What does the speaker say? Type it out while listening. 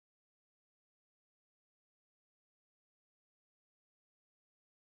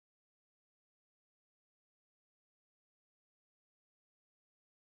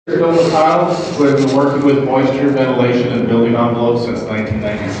Bill McConnell, who has been working with moisture, ventilation, and building envelopes since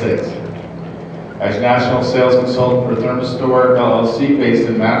 1996. As National Sales Consultant for Thermostor LLC based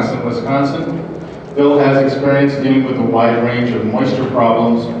in Madison, Wisconsin, Bill has experience dealing with a wide range of moisture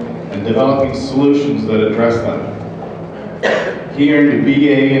problems and developing solutions that address them. He earned a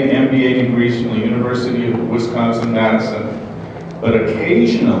BA and MBA degrees from the University of Wisconsin-Madison, but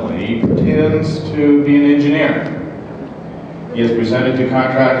occasionally pretends to be an engineer. He has presented to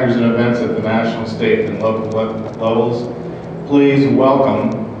contractors and events at the national, state, and local levels. Please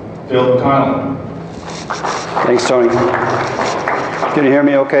welcome Phil McConnell. Thanks, Tony. Can you hear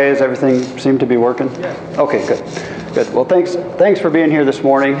me okay? Does everything seem to be working? Yeah. Okay, good. Good. Well, thanks for being here this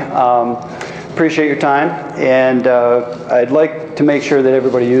morning. Appreciate your time, and I'd like to make sure that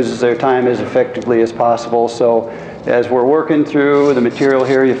everybody uses their time as effectively as possible. So as we're working through the material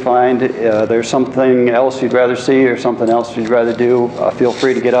here, you find there's something else you'd rather see or something else you'd rather do, feel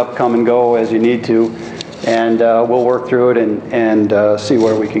free to get up, come and go as you need to, and we'll work through it and see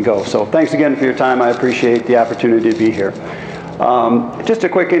where we can go. So thanks again for your time. I appreciate the opportunity to be here. Just a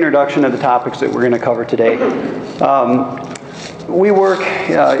quick introduction of the topics that we're going to cover today. We work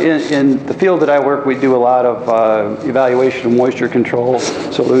in the field that I work. We do a lot of evaluation of moisture control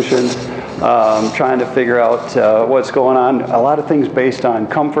solutions, trying to figure out what's going on. A lot of things based on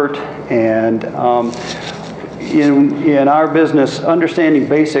comfort, and in our business, understanding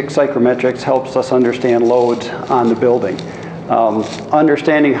basic psychrometrics helps us understand loads on the building.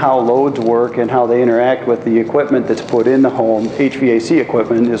 Understanding how loads work and how they interact with the equipment that's put in the home, HVAC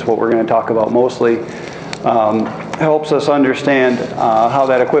equipment is what we're going to talk about mostly, helps us understand how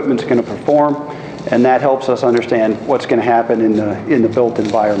that equipment's going to perform, and that helps us understand what's going to happen in the built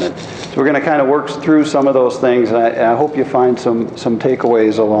environment. So we're going to kind of work through some of those things, and I hope you find some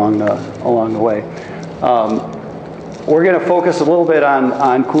takeaways along the way. We're going to focus a little bit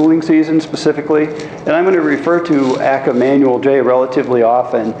on cooling season specifically, and I'm going to refer to ACCA Manual J relatively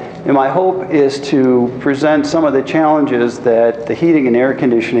often, and my hope is to present some of the challenges that the heating and air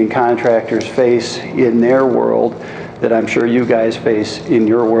conditioning contractors face in their world that I'm sure you guys face in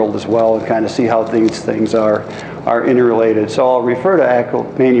your world as well, and kind of see how these things are interrelated. So I'll refer to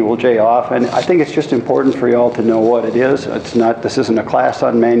ACCA Manual J often. I think it's just important for you all to know what it is. This isn't a class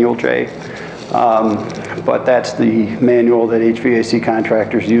on Manual J. But that's the manual that HVAC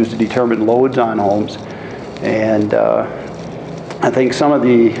contractors use to determine loads on homes, and I think some of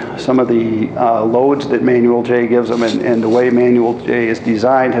the loads that Manual J gives them, and the way Manual J is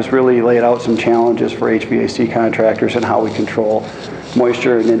designed, has really laid out some challenges for HVAC contractors and how we control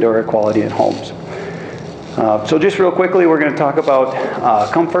moisture and indoor air quality in homes. So just real quickly, we're going to talk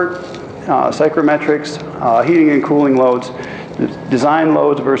about comfort, psychrometrics, heating and cooling loads, design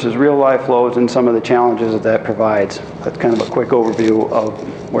loads versus real-life loads, and some of the challenges that provides. That's kind of a quick overview of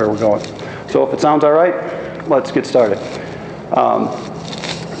where we're going. So if it sounds all right, let's get started.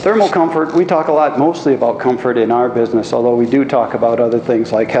 Thermal comfort, we talk a lot mostly about comfort in our business, although we do talk about other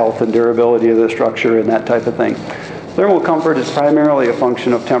things like health and durability of the structure and that type of thing. Thermal comfort is primarily a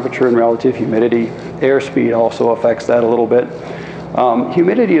function of temperature and relative humidity. Airspeed also affects that a little bit.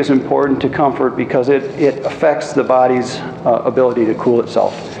 Humidity is important to comfort because it affects the body's ability to cool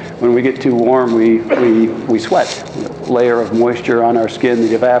itself. When we get too warm, we sweat. A layer of moisture on our skin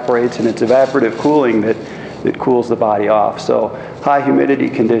that evaporates, and it's evaporative cooling that cools the body off. So high humidity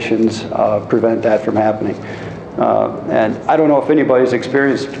conditions prevent that from happening. And I don't know if anybody's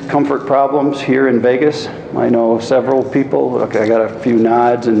experienced comfort problems here in Vegas. I know several people. Okay, I got a few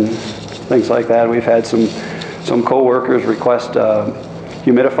nods and things like that. We've had some co-workers request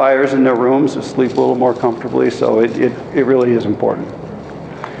humidifiers in their rooms to sleep a little more comfortably, so it really is important.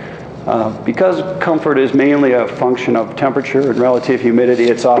 Because comfort is mainly a function of temperature and relative humidity,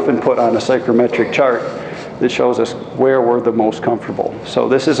 it's often put on a psychrometric chart that shows us where we're the most comfortable. So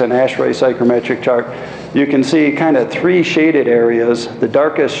this is an ASHRAE psychrometric chart. You can see kind of three shaded areas. The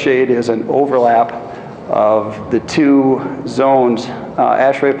darkest shade is an overlap of the two zones.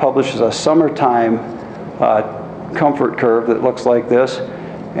 ASHRAE publishes a summertime comfort curve that looks like this,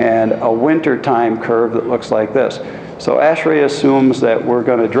 and a wintertime curve that looks like this. So ASHRAE assumes that we're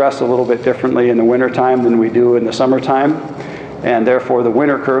going to dress a little bit differently in the wintertime than we do in the summertime, and therefore the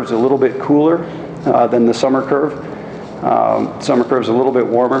winter curve's a little bit cooler than the summer curve. Summer curve's a little bit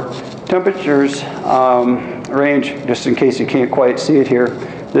warmer. Temperatures range, just in case you can't quite see it here,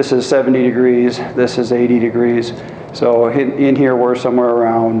 this is 70 degrees, this is 80 degrees. So in here we're somewhere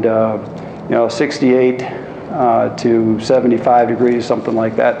around 68 to 75 degrees, something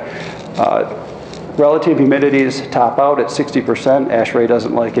like that. Relative humidities top out at 60%. ASHRAE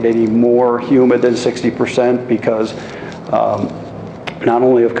doesn't like it any more humid than 60% because not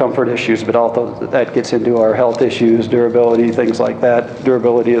only of comfort issues, but also that gets into our health issues, durability, things like that,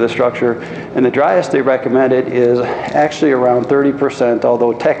 durability of the structure. And the driest they recommend it is actually around 30%,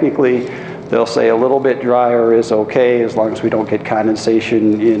 although technically they'll say a little bit drier is okay as long as we don't get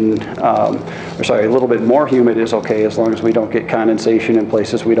condensation in, or sorry, a little bit more humid is okay as long as we don't get condensation in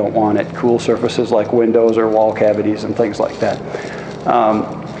places we don't want it. Cool surfaces like windows or wall cavities and things like that.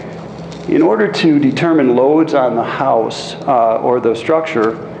 In order to determine loads on the house or the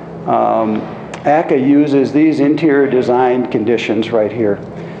structure, ACCA uses these interior design conditions right here.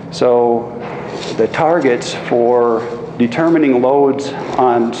 So the targets for determining loads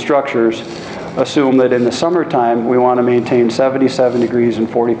on structures assume that in the summertime we want to maintain 77 degrees and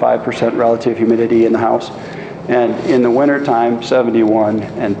 45% relative humidity in the house, and in the wintertime 71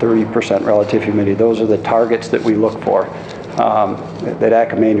 and 30% relative humidity. Those are the targets that we look for, that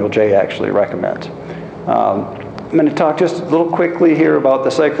ACCA Manual J actually recommends. I'm going to talk just a little quickly here about the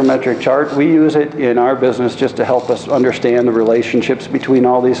psychrometric chart. We use it in our business just to help us understand the relationships between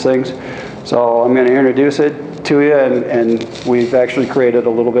all these things. So I'm going to introduce it to you, and we've actually created a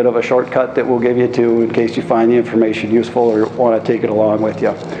little bit of a shortcut that we'll give you to in case you find the information useful or want to take it along with you.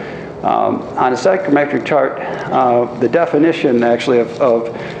 On a psychrometric chart, the definition actually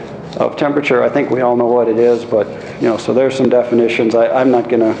of temperature, I think we all know what it is, but so there's some definitions. I'm not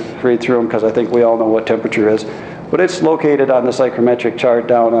going to read through them because I think we all know what temperature is. But it's located on the psychrometric chart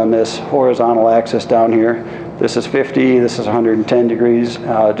down on this horizontal axis down here. This is 50, this is 110 degrees.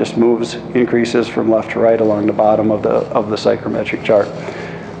 Just moves, increases from left to right along the bottom of the psychrometric chart.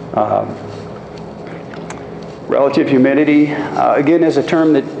 Relative humidity, again, is a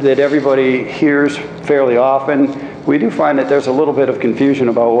term that everybody hears fairly often. We do find that there's a little bit of confusion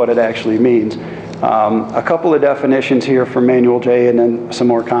about what it actually means. A couple of definitions here from Manual J and then some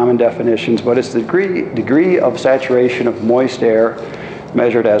more common definitions, but it's the degree of saturation of moist air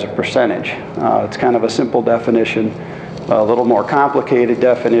measured as a percentage. It's kind of a simple definition. A little more complicated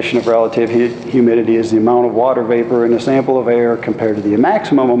definition of relative humidity is the amount of water vapor in a sample of air compared to the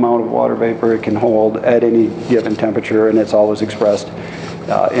maximum amount of water vapor it can hold at any given temperature, and it's always expressed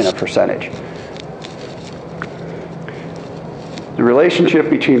in a percentage. The relationship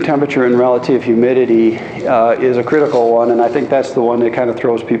between temperature and relative humidity is a critical one, and I think that's the one that kind of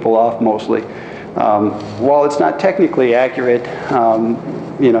throws people off mostly. While it's not technically accurate,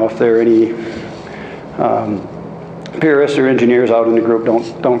 if there are any purists or engineers out in the group,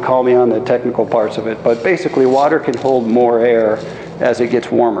 don't call me on the technical parts of it, but basically water can hold more air as it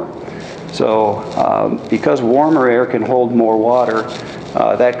gets warmer. So because warmer air can hold more water,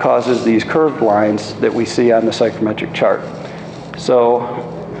 that causes these curved lines that we see on the psychrometric chart. So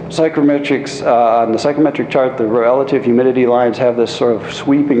psychrometrics, on the psychrometric chart, the relative humidity lines have this sort of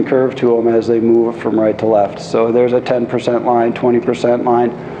sweeping curve to them as they move from right to left. So there's a 10% line, 20%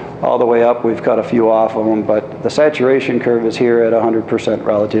 line, all the way up. We've cut a few off of them, but the saturation curve is here at 100%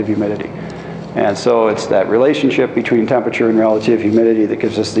 relative humidity. And so it's that relationship between temperature and relative humidity that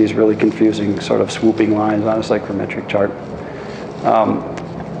gives us these really confusing sort of swooping lines on a psychrometric chart.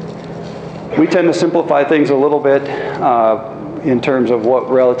 We tend to simplify things a little bit in terms of what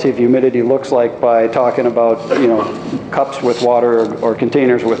relative humidity looks like by talking about, cups with water or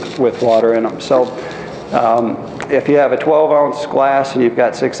containers with water in them. So if you have a 12-ounce glass and you've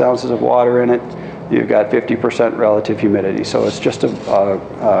got 6 ounces of water in it, you've got 50% relative humidity. So it's just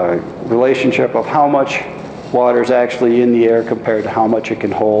a relationship of how much water is actually in the air compared to how much it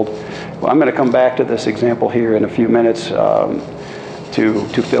can hold. Well, I'm going to come back to this example here in a few minutes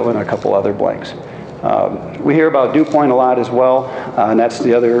to fill in a couple other blanks. We hear about dew point a lot as well, and that's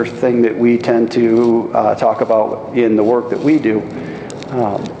the other thing that we tend to talk about in the work that we do.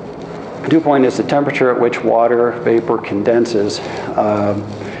 Dew point is the temperature at which water vapor condenses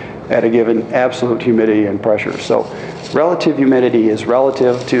at a given absolute humidity and pressure. So relative humidity is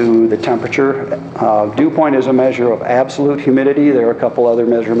relative to the temperature. Dew point is a measure of absolute humidity. There are a couple other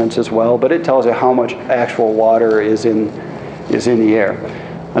measurements as well, but it tells you how much actual water is in the air.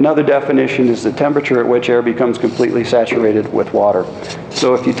 Another definition is the temperature at which air becomes completely saturated with water.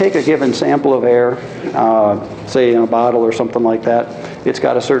 So if you take a given sample of air, say in a bottle or something like that, it's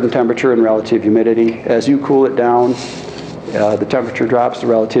got a certain temperature and relative humidity. As you cool it down, the temperature drops, the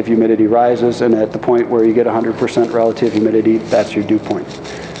relative humidity rises, and at the point where you get 100% relative humidity, that's your dew point.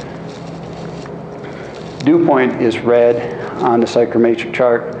 Dew point is red on the psychrometric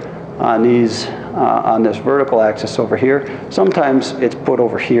chart on these on this vertical axis over here. Sometimes it's put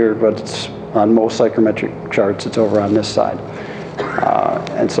over here, but it's on most psychrometric charts, it's over on this side.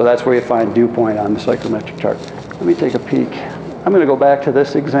 And so that's where you find dew point on the psychrometric chart. Let me take a peek. I'm going to go back to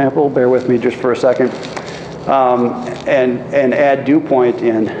this example. Bear with me just for a second. and add dew point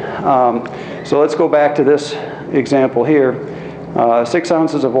in. So let's go back to this example here. 6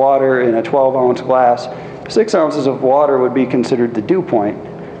 ounces of water in a 12-ounce glass. 6 ounces of water would be considered the dew point.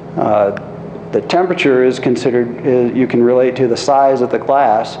 The temperature is considered, you can relate to the size of the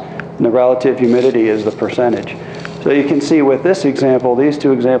glass, and the relative humidity is the percentage. So you can see with this example, these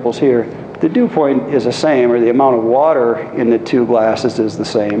two examples here, the dew point is the same, or the amount of water in the two glasses is the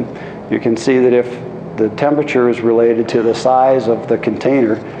same. You can see that if the temperature is related to the size of the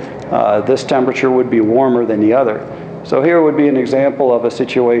container, this temperature would be warmer than the other. So here would be an example of a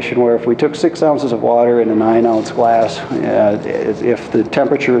situation where if we took 6 ounces of water in a 9-ounce glass, if the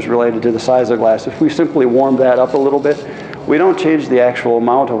temperature is related to the size of the glass, if we simply warm that up a little bit, we don't change the actual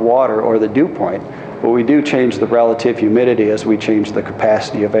amount of water or the dew point, but we do change the relative humidity as we change the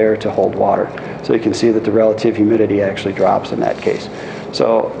capacity of air to hold water. So you can see that the relative humidity actually drops in that case.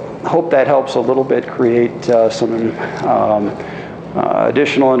 So I hope that helps a little bit create some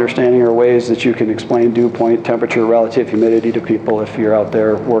additional understanding or ways that you can explain dew point, temperature, relative humidity to people if you're out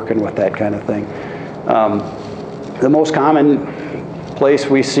there working with that kind of thing. The most common place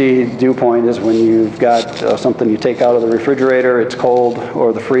we see dew point is when you've got something you take out of the refrigerator, it's cold,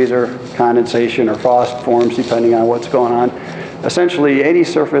 or the freezer, condensation or frost forms depending on what's going on. Essentially, any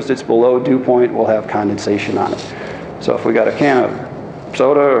surface that's below dew point will have condensation on it. So if we got a can of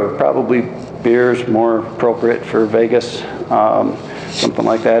soda, or probably beer's more appropriate for Vegas, something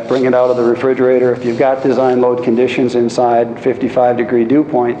like that, bring it out of the refrigerator. If you've got design load conditions inside, 55-degree dew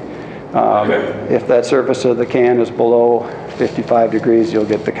point, if that surface of the can is below 55 degrees, you'll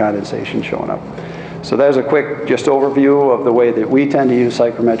get the condensation showing up. So there's a quick just overview of the way that we tend to use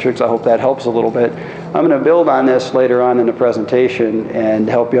psychrometrics. I hope that helps a little bit. I'm going to build on this later on in the presentation and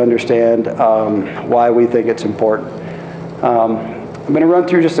help you understand why we think it's important. I'm going to run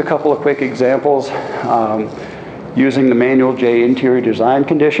through just a couple of quick examples using the manual J interior design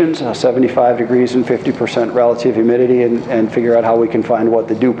conditions, 75 degrees and 50% relative humidity, and figure out how we can find what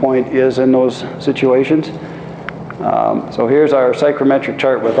the dew point is in those situations. So here's our psychrometric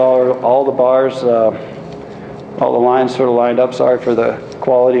chart with all the bars, all the lines sort of lined up. Sorry for the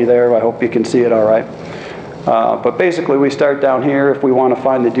quality there. I hope you can see it all right. But basically we start down here. If we want to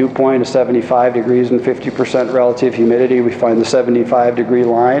find the dew point of 75 degrees and 50% relative humidity, we find the 75-degree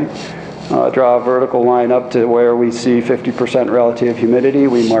line. Draw a vertical line up to where we see 50% relative humidity.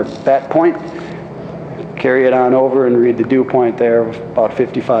 We mark that point, carry it on over, and read the dew point there, about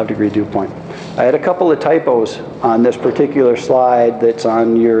 55-degree dew point. I had a couple of typos on this particular slide that's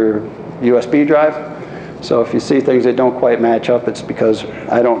on your USB drive. So if you see things that don't quite match up, it's because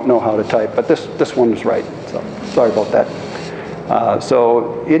I don't know how to type. But this one is right, so sorry about that.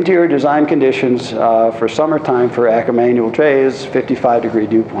 So interior design conditions for summertime for ACCA manual J is 55-degree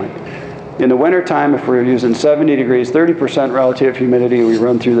dew point. In the wintertime, if we're using 70 degrees, 30% relative humidity, we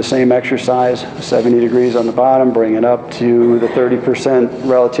run through the same exercise, 70 degrees on the bottom, bring it up to the 30%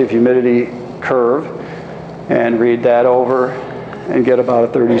 relative humidity curve, and read that over, and get about a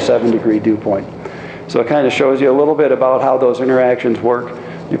 37-degree dew point. So it kind of shows you a little bit about how those interactions work.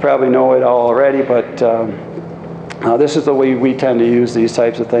 You probably know it all already, but this is the way we tend to use these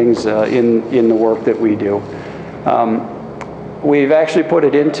types of things in the work that we do. We've actually put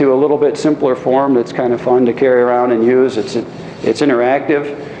it into a little bit simpler form that's kind of fun to carry around and use. It's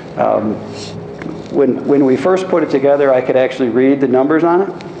interactive. When we first put it together, I could actually read the numbers on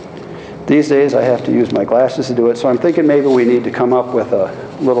it. These days I have to use my glasses to do it, so I'm thinking maybe we need to come up with a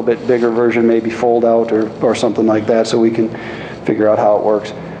little bit bigger version, maybe fold out or something like that, so we can figure out how it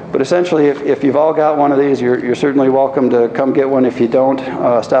works. But essentially, if you've all got one of these, you're certainly welcome to come get one. If you don't,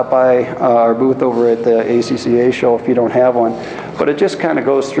 stop by our booth over at the ACCA show if you don't have one. But it just kind of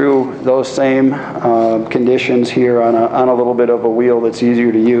goes through those same conditions here on a little bit of a wheel that's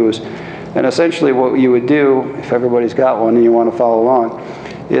easier to use. And essentially what you would do, if everybody's got one and you want to follow along,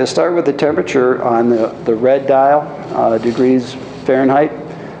 is start with the temperature on the red dial, degrees Fahrenheit.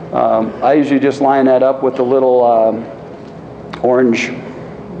 I usually just line that up with the little orange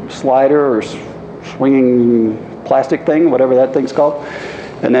slider or swinging plastic thing, whatever that thing's called,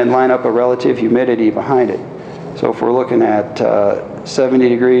 and then line up a relative humidity behind it. So if we're looking at 70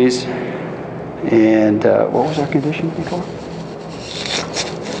 degrees and what was our condition before?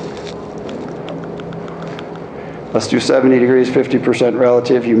 Let's do 70 degrees, 50%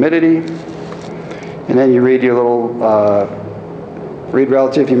 relative humidity, and then you read your little read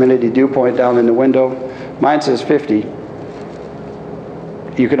relative humidity dew point down in the window. Mine says 50.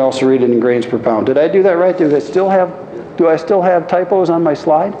 You can also read it in grains per pound. Did I do that right? Do I still have typos on my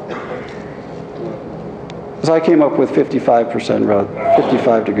slide? Because I came up with 55%,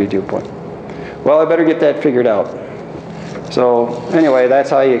 55-degree dew point. Well, I better get that figured out. So anyway, that's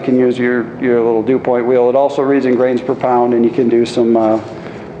how you can use your little dew point wheel. It also reads in grains per pound, and you can do some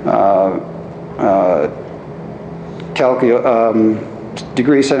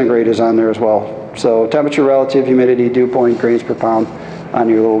degree centigrade is on there as well. So temperature, relative humidity, dew point, grains per pound on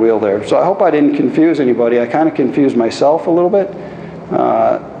your little wheel there. So I hope I didn't confuse anybody. I kind of confused myself a little bit.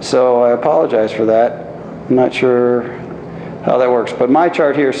 So I apologize for that. I'm not sure how that works. But my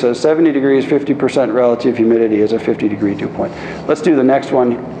chart here says 70 degrees, 50% relative humidity is a 50-degree dew point. Let's do the next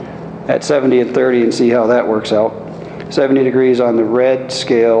one at 70 and 30 and see how that works out. 70 degrees on the red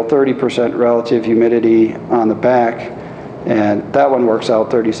scale, 30% relative humidity on the back, and that one works out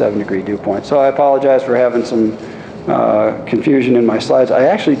 37-degree dew point. So I apologize for having some confusion in my slides. I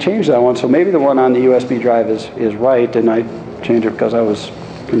actually changed that one, so maybe the one on the USB drive is right, and I changed it because I was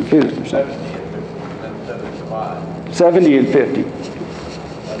confused or something. 70 and 50.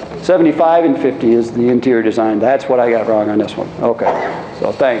 75 and 50 is the interior design. That's what I got wrong on this one. Okay.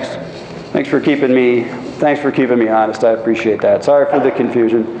 So thanks. Thanks for keeping me honest. I appreciate that. Sorry for the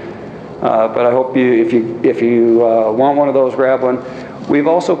confusion. But I hope if you want one of those, grab one. We've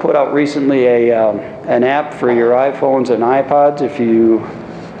also put out recently an app for your iPhones and iPods.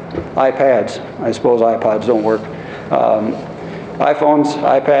 iPads. I suppose iPods don't work. iPhones,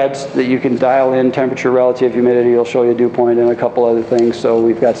 iPads that you can dial in temperature, relative humidity. It'll show you dew point and a couple other things. So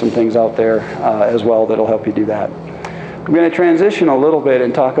we've got some things out there as well that'll help you do that. I'm going to transition a little bit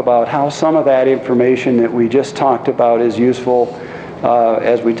and talk about how some of that information that we just talked about is useful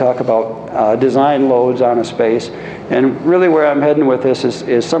as we talk about design loads on a space. And really where I'm heading with this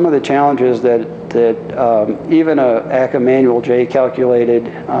is some of the challenges that even a ACCA manual J calculated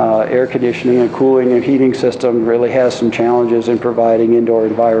air conditioning and cooling and heating system really has some challenges in providing indoor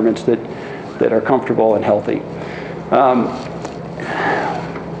environments that are comfortable and healthy.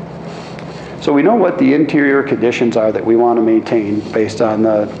 So we know what the interior conditions are that we want to maintain based on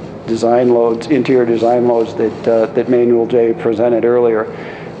the design loads, interior design loads that Manual J presented earlier.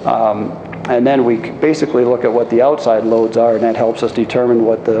 And then we basically look at what the outside loads are, and that helps us determine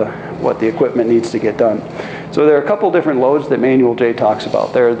what the equipment needs to get done. So there are a couple different loads that Manual J talks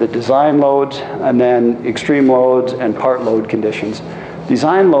about. There are the design loads, and then extreme loads and part load conditions.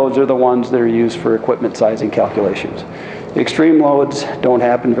 Design loads are the ones that are used for equipment sizing calculations. Extreme loads don't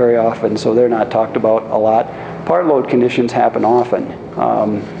happen very often, so they're not talked about a lot. Part load conditions happen often.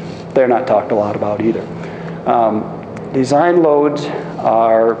 They're not talked a lot about either. Design loads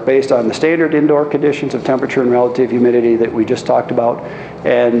are based on the standard indoor conditions of temperature and relative humidity that we just talked about,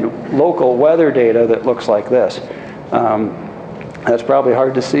 and local weather data that looks like this. That's probably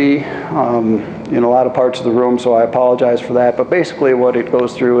hard to see in a lot of parts of the room, so I apologize for that. But basically what it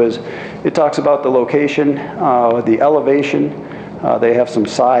goes through is it talks about the location, the elevation. They have some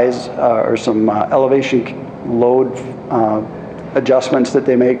size or some elevation load adjustments that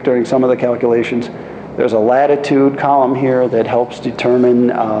they make during some of the calculations. There's a latitude column here that helps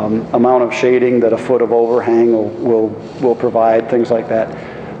determine amount of shading that a foot of overhang will provide, things like that.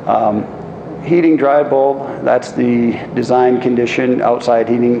 Heating dry bulb, that's the design condition, outside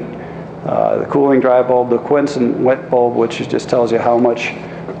heating. The cooling dry bulb, the quiescent wet bulb, which just tells you how much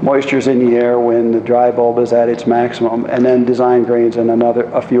moisture's in the air when the dry bulb is at its maximum, and then design grains and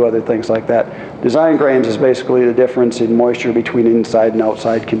a few other things like that. Design grains is basically the difference in moisture between inside and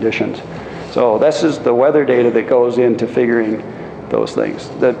outside conditions. So this is the weather data that goes into figuring those things.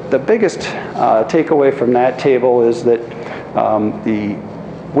 The biggest takeaway from that table is that the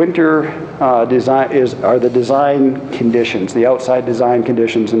winter design are the design conditions, the outside design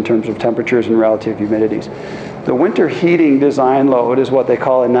conditions in terms of temperatures and relative humidities. The winter heating design load is what they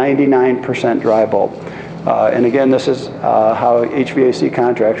call a 99% dry bulb. And again, this is how HVAC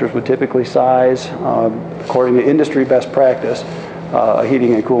contractors would typically size, according to industry best practice, a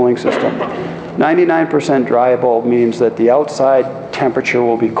heating and cooling system. 99% dry bulb means that the outside temperature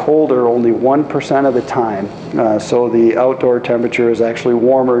will be colder only 1% of the time. So the outdoor temperature is actually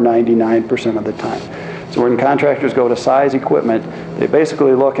warmer 99% of the time. So when contractors go to size equipment, they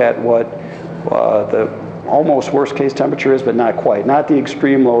basically look at what the almost worst case temperature is, but not quite. Not the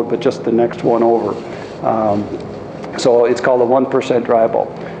extreme load, but just the next one over. So it's called a 1% dry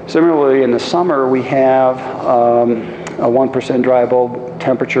bulb. Similarly, in the summer, we have a 1% dry bulb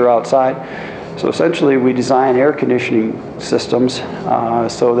temperature outside. So essentially, we design air conditioning systems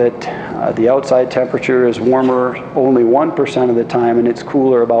so that the outside temperature is warmer only 1% of the time, and it's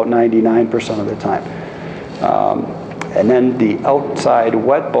cooler about 99% of the time. And then the outside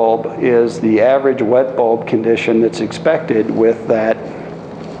wet bulb is the average wet bulb condition that's expected with that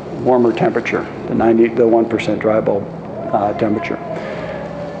warmer temperature, the 1% dry bulb temperature.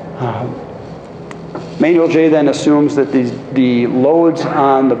 Manual J then assumes that the loads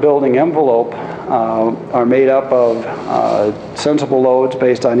on the building envelope are made up of sensible loads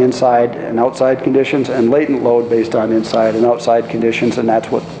based on inside and outside conditions, and latent load based on inside and outside conditions, and that's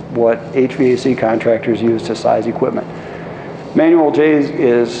what HVAC contractors use to size equipment. Manual J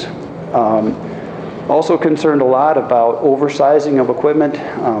is also concerned a lot about oversizing of equipment.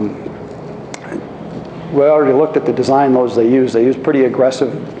 We already looked at the design loads they use. They use pretty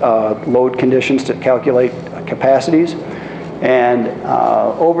aggressive load conditions to calculate capacities. And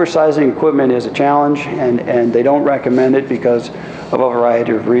oversizing equipment is a challenge, and they don't recommend it because of a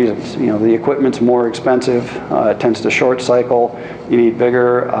variety of reasons. You know, the equipment's more expensive, it tends to short cycle, you need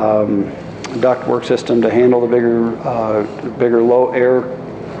bigger ductwork system to handle the bigger low air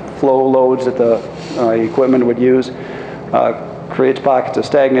flow loads that the equipment would use. Creates pockets of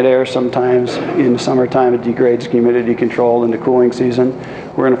stagnant air sometimes. In the summertime, it degrades humidity control in the cooling season.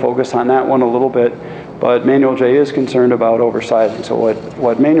 We're going to focus on that one a little bit, but Manual J is concerned about oversizing. So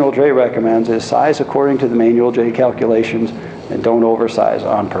what Manual J recommends is size according to the Manual J calculations and don't oversize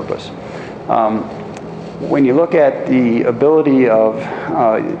on purpose. When you look at the ability of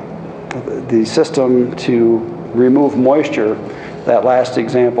the system to remove moisture, that last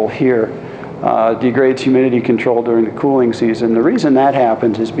example here, degrades humidity control during the cooling season. The reason that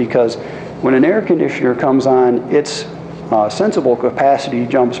happens is because when an air conditioner comes on, its sensible capacity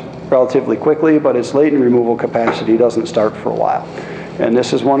jumps relatively quickly, but its latent removal capacity doesn't start for a while. And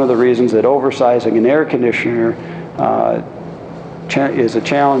this is one of the reasons that oversizing an air conditioner is a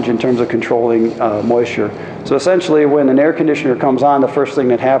challenge in terms of controlling moisture. So essentially, when an air conditioner comes on, the first thing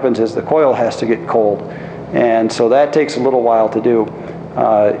that happens is the coil has to get cold. And so that takes a little while to do,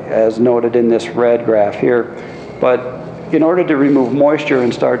 as noted in this red graph here. But in order to remove moisture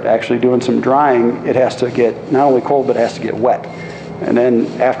and start actually doing some drying, it has to get not only cold, but it has to get wet. And then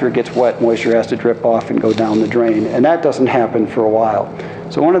after it gets wet, moisture has to drip off and go down the drain. And that doesn't happen for a while.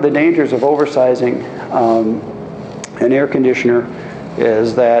 So one of the dangers of oversizing an air conditioner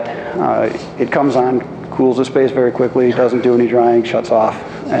is that it comes on, cools the space very quickly, doesn't do any drying, shuts off,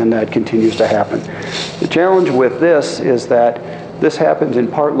 and that continues to happen. The challenge with this is that this happens in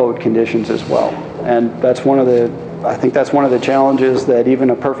part load conditions as well. And that's one of the, I think that's one of the challenges that even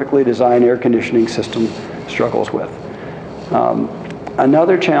a perfectly designed air conditioning system struggles with.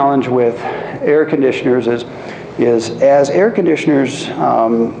 Another challenge with air conditioners is as air conditioners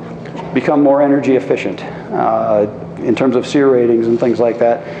become more energy efficient in terms of SEER ratings and things like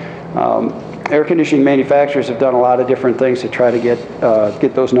that, air conditioning manufacturers have done a lot of different things to try to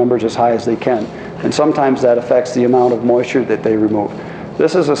get those numbers as high as they can. And sometimes that affects the amount of moisture that they remove.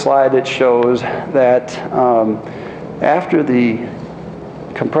 This is a slide that shows that after the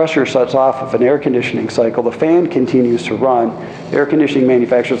compressor shuts off of an air conditioning cycle, the fan continues to run. Air conditioning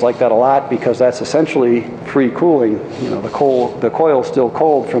manufacturers like that a lot because that's essentially free cooling. You know, the coil's still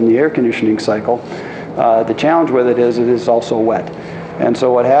cold from the air conditioning cycle. The challenge with it is also wet. And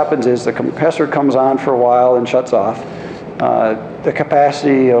so what happens is the compressor comes on for a while and shuts off. The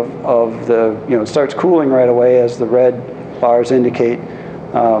capacity of the, it starts cooling right away as the red bars indicate.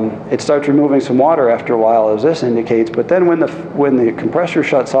 It starts removing some water after a while, as this indicates, but then when the compressor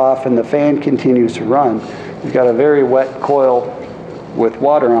shuts off and the fan continues to run, you've got a very wet coil with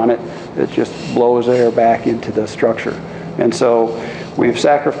water on it that just blows air back into the structure. And so we've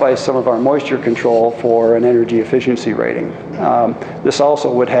sacrificed some of our moisture control for an energy efficiency rating. This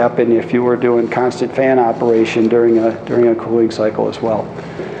also would happen if you were doing constant fan operation during a cooling cycle as well.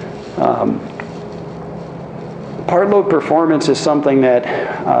 Part load performance is something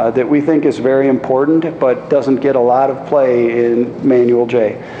that we think is very important, but doesn't get a lot of play in Manual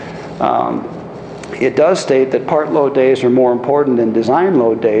J. It does state that part load days are more important than design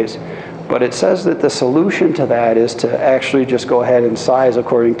load days, but it says that the solution to that is to actually just go ahead and size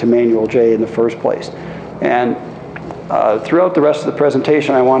according to Manual J in the first place. And throughout the rest of the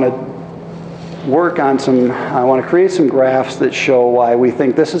presentation, I want to create some graphs that show why we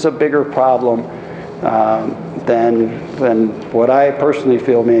think this is a bigger problem than what I personally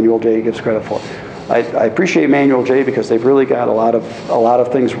feel Manual J gives credit for. I appreciate Manual J because they've really got a lot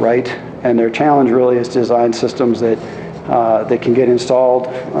of things right, and their challenge really is to design systems that can get installed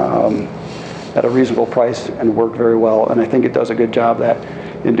at a reasonable price and work very well, and I think it does a good job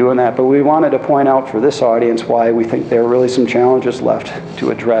in doing that. But we wanted to point out for this audience why we think there are really some challenges left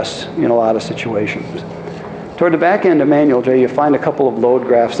to address in a lot of situations. Toward the back end of Manual J, you find a couple of load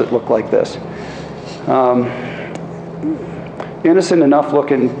graphs that look like this. Innocent enough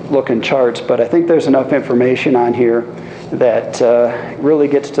looking charts, but I think there's enough information on here that really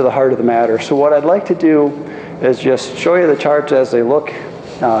gets to the heart of the matter. So what I'd like to do is just show you the charts as they look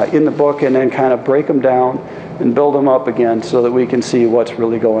in the book and then kind of break them down and build them up again so that we can see what's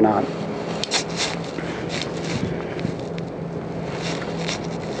really going on.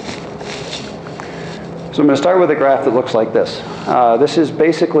 So I'm going to start with a graph that looks like this. This is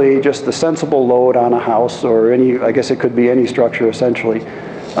basically just the sensible load on a house, or any, I guess it could be any structure essentially.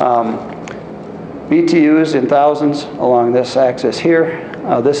 BTUs in thousands along this axis here.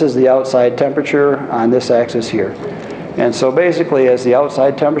 This is the outside temperature on this axis here. And so basically as the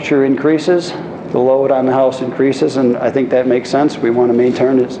outside temperature increases, the load on the house increases, and I think that makes sense. We want to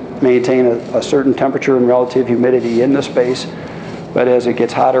maintain a certain temperature and relative humidity in the space. But as it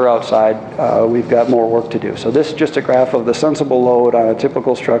gets hotter outside, we've got more work to do. So this is just a graph of the sensible load on a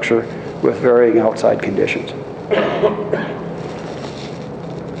typical structure with varying outside conditions.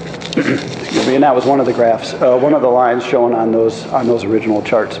 Excuse me, and that was one of the graphs, one of the lines shown on those original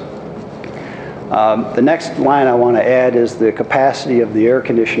charts. The next line I want to add is the capacity of the air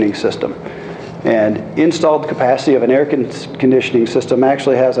conditioning system. And installed capacity of an air conditioning system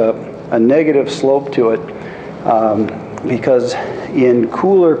actually has a negative slope to it. Because in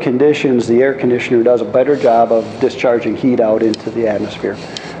cooler conditions, the air conditioner does a better job of discharging heat out into the atmosphere.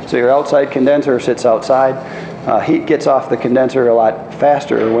 So your outside condenser sits outside. Heat gets off the condenser a lot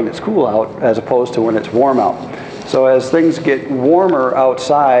faster when it's cool out as opposed to when it's warm out. So as things get warmer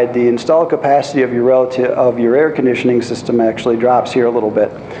outside, the installed capacity of your air conditioning system actually drops here a little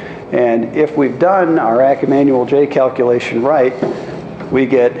bit. And if we've done our ACCA manual J calculation right, we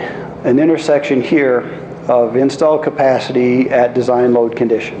get an intersection here of installed capacity at design load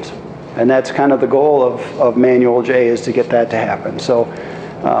conditions. And that's kind of the goal of Manual J, is to get that to happen. So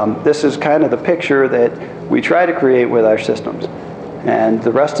this is kind of the picture that we try to create with our systems. And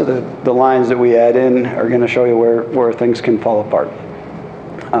the rest of the lines that we add in are going to show you where things can fall apart.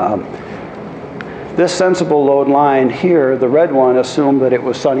 This sensible load line here, the red one, assumed that it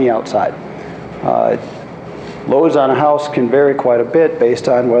was sunny outside. Loads on a house can vary quite a bit based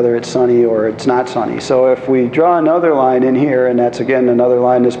on whether it's sunny or it's not sunny. So if we draw another line in here, and that's again another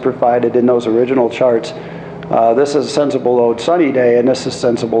line that's provided in those original charts, this is sensible load sunny day, and this is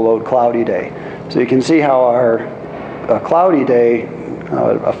sensible load cloudy day. So you can see how our cloudy day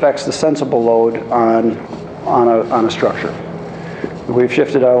affects the sensible load on a structure. We've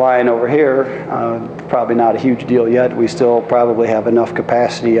shifted our line over here, probably not a huge deal yet. We still probably have enough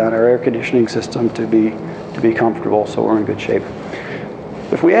capacity on our air conditioning system to be comfortable, so we're in good shape.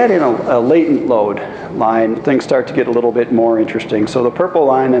 If we add in a latent load line, things start to get a little bit more interesting. So the purple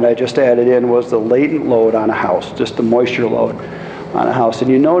line that I just added in was the latent load on a house, just the moisture load on a house.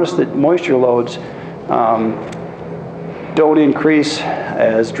 And you notice that moisture loads don't increase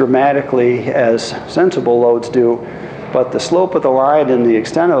as dramatically as sensible loads do, but the slope of the line and the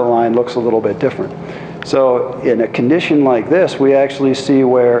extent of the line looks a little bit different. So in a condition like this, we actually see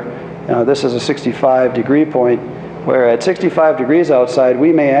where this is a 65-degree point, where at 65 degrees outside,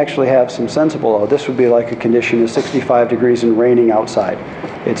 we may actually have some sensible load. This would be like a condition of 65 degrees and raining outside.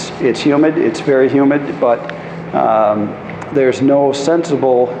 It's humid, it's very humid, but there's no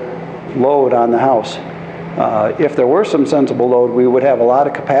sensible load on the house. If there were some sensible load, we would have a lot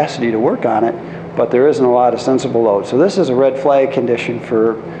of capacity to work on it, but there isn't a lot of sensible load. So this is a red flag condition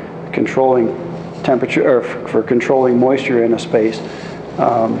for controlling temperature, or for controlling moisture in a space.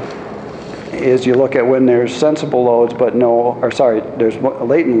 Is you look at when there's sensible loads, but there's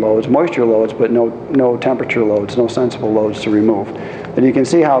latent loads, moisture loads, but no temperature loads, no sensible loads to remove. And you can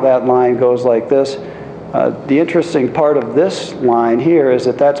see how that line goes like this. The interesting part of this line here is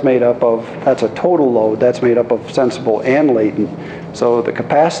that that's a total load, that's made up of sensible and latent. So the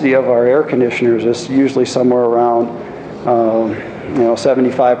capacity of our air conditioners is usually somewhere around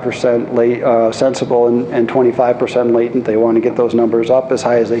 75% sensible and 25% latent. They want to get those numbers up as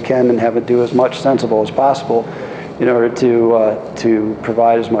high as they can and have it do as much sensible as possible in order to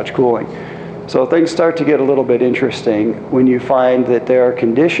provide as much cooling. So things start to get a little bit interesting when you find that there are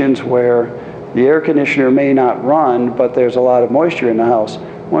conditions where the air conditioner may not run, but there's a lot of moisture in the house.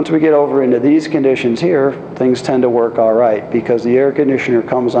 Once we get over into these conditions here, things tend to work all right, because the air conditioner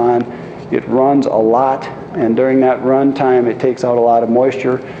comes on, it runs a lot, and during that run time it takes out a lot of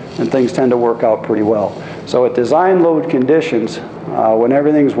moisture, and things tend to work out pretty well. So at design load conditions, when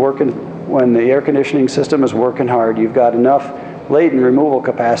everything's working, when the air conditioning system is working hard, you've got enough latent removal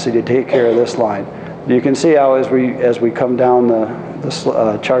capacity to take care of this line. You can see how as we come down the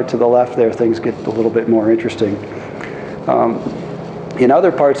chart to the left there, things get a little bit more interesting. In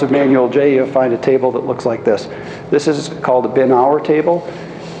other parts of Manual J, you'll find a table that looks like this. This is called a bin hour table.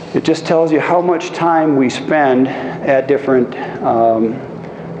 It just tells you how much time we spend at different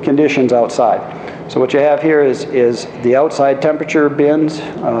conditions outside. So what you have here is the outside temperature bins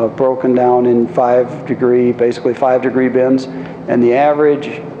broken down in basically 5-degree bins, and the average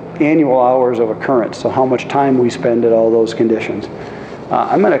annual hours of occurrence, so how much time we spend at all those conditions.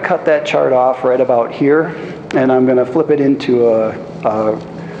 I'm going to cut that chart off right about here, and I'm going to flip it into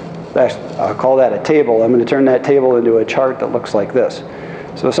I'll call that a table. I'm going to turn that table into a chart that looks like this.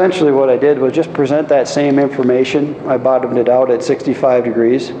 So essentially what I did was just present that same information. I bottomed it out at 65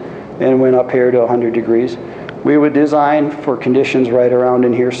 degrees and went up here to 100 degrees. We would design for conditions right around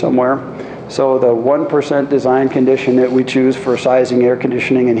in here somewhere. So the 1% design condition that we choose for sizing air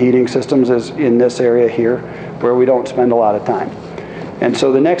conditioning and heating systems is in this area here, where we don't spend a lot of time. And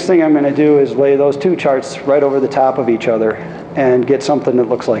so the next thing I'm going to do is lay those two charts right over the top of each other and get something that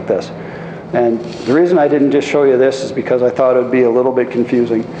looks like this. And the reason I didn't just show you this is because I thought it would be a little bit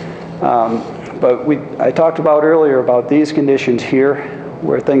confusing. But I talked about earlier about these conditions here,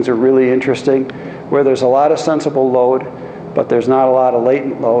 where things are really interesting, where there's a lot of sensible load, but there's not a lot of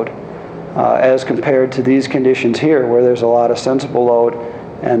latent load, as compared to these conditions here, where there's a lot of sensible load,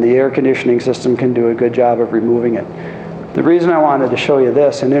 and the air conditioning system can do a good job of removing it. The reason I wanted to show you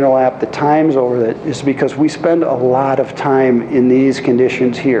this and interlap the times over it is because we spend a lot of time in these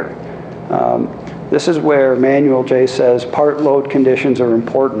conditions here. This is where Manual J says part load conditions are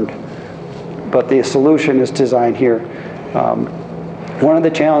important, but the solution is designed here. One of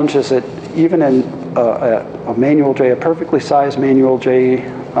the challenges that even in a Manual J, a perfectly sized Manual J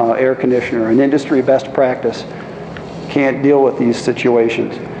air conditioner, an industry best practice, can't deal with these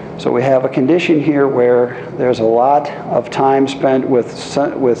situations. So we have a condition here where there's a lot of time spent with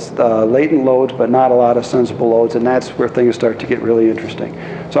latent loads, but not a lot of sensible loads, and that's where things start to get really interesting.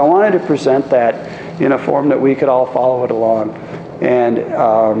 So I wanted to present that in a form that we could all follow it along, and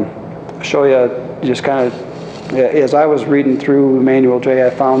show you just kind of, as I was reading through Manual J, I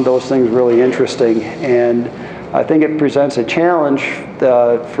found those things really interesting, and I think it presents a challenge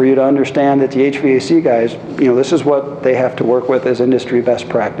for you to understand that the HVAC guys, this is what they have to work with as industry best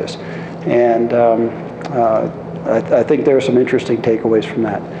practice. And I think there are some interesting takeaways from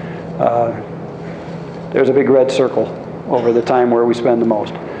that. There's a big red circle over the time where we spend the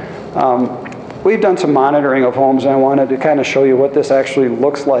most. We've done some monitoring of homes, and I wanted to kind of show you what this actually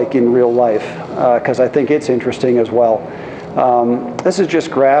looks like in real life, because I think it's interesting as well. This is just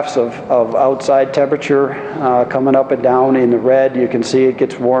graphs of outside temperature coming up and down in the red. You can see it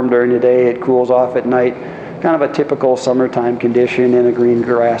gets warm during the day, it cools off at night. Kind of a typical summertime condition in a green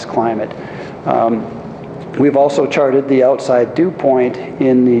grass climate. We've also charted the outside dew point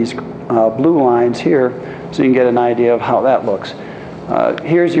in these blue lines here, so you can get an idea of how that looks.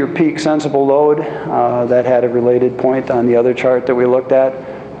 Here's your peak sensible load. That had a related point on the other chart that we looked at.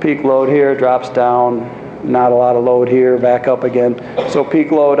 Peak load here drops down, not a lot of load here, back up again. So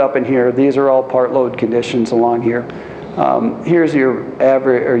peak load up in here. These are all part load conditions along here. Here's your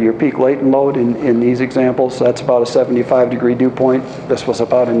average or your peak latent load in these examples. So that's about a 75-degree dew point. This was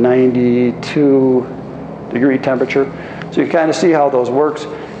about a 92-degree temperature. So you kind of see how those works.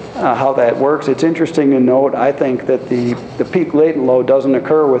 How that works. It's interesting to note, I think, that the peak latent load doesn't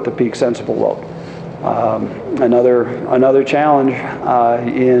occur with the peak sensible load. Another challenge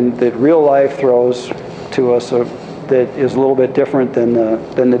that real life throws to us that is a little bit different than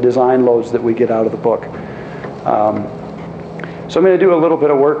the design loads that we get out of the book. So I'm going to do a little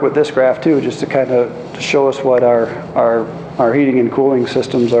bit of work with this graph too, just to kind of show us what our heating and cooling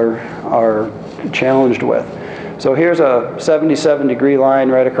systems are challenged with. So here's a 77-degree line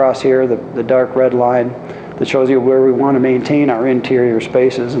right across here, the dark red line that shows you where we want to maintain our interior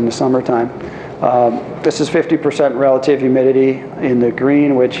spaces in the summertime. This is 50% relative humidity in the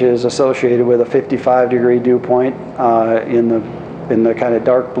green, which is associated with a 55-degree dew point in the kind of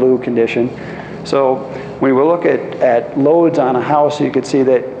dark blue condition. So when we look at loads on a house, you can see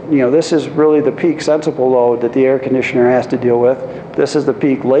that this is really the peak sensible load that the air conditioner has to deal with. This is the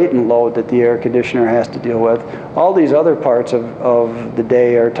peak latent load that the air conditioner has to deal with. All these other parts of the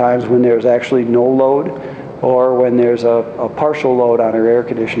day are times when there's actually no load, or when there's a partial load on our air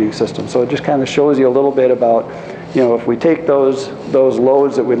conditioning system. So it just kind of shows you a little bit about, if we take those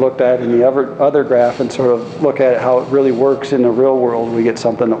loads that we looked at in the other graph and sort of look at how it really works in the real world, we get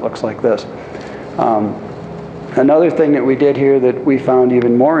something that looks like this. Another thing that we did here that we found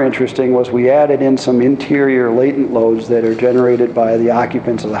even more interesting was we added in some interior latent loads that are generated by the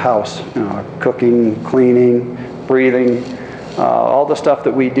occupants of the house. Cooking, cleaning, breathing, all the stuff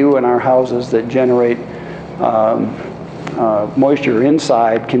that we do in our houses that generate moisture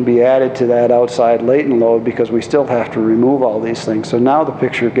inside can be added to that outside latent load, because we still have to remove all these things. So now the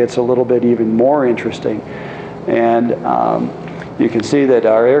picture gets a little bit even more interesting. And you can see that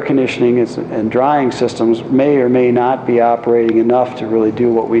our air conditioning and drying systems may or may not be operating enough to really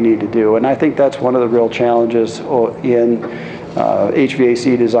do what we need to do. And I think that's one of the real challenges in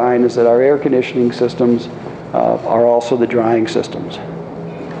HVAC design, is that our air conditioning systems are also the drying systems.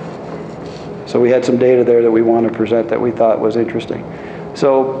 So we had some data there that we want to present that we thought was interesting.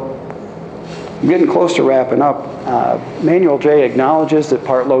 So I'm getting close to wrapping up. Manual J acknowledges that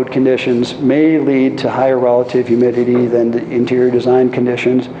part load conditions may lead to higher relative humidity than the interior design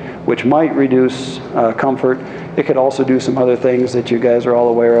conditions, which might reduce comfort. It could also do some other things that you guys are all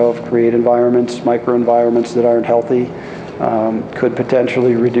aware of, create environments, microenvironments that aren't healthy, could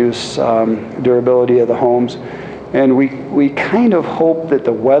potentially reduce durability of the homes. And we kind of hope that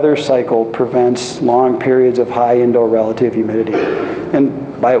the weather cycle prevents long periods of high indoor relative humidity.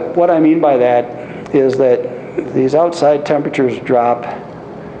 And what I mean by that is that these outside temperatures drop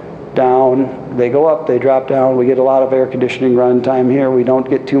down, they go up, they drop down, we get a lot of air conditioning run time here, we don't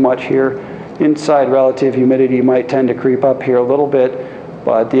get too much here. Inside relative humidity might tend to creep up here a little bit,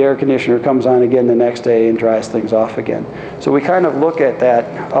 but the air conditioner comes on again the next day and dries things off again. So we kind of look at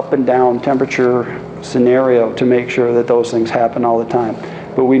that up and down temperature scenario to make sure that those things happen all the time.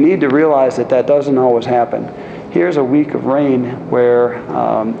 But we need to realize that that doesn't always happen. Here's a week of rain where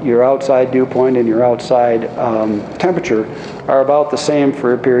your outside dew point and your outside temperature are about the same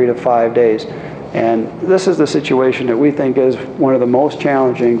for a period of 5 days. And this is the situation that we think is one of the most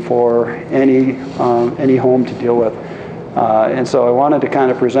challenging for any home to deal with. And so I wanted to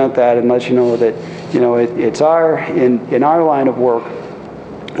kind of present that and let you know that, in our line of work,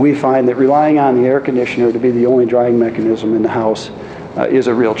 we find that relying on the air conditioner to be the only drying mechanism in the house is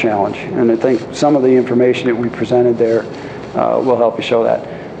a real challenge. And I think some of the information that we presented there will help you show that.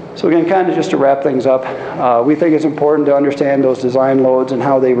 So again, kind of just to wrap things up, we think it's important to understand those design loads and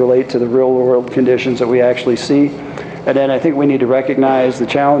how they relate to the real world conditions that we actually see. And then I think we need to recognize the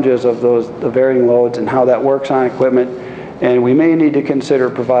challenges of the varying loads and how that works on equipment. And we may need to consider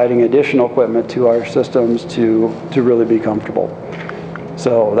providing additional equipment to our systems to really be comfortable.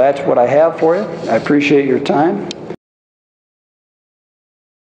 So that's what I have for you. I appreciate your time.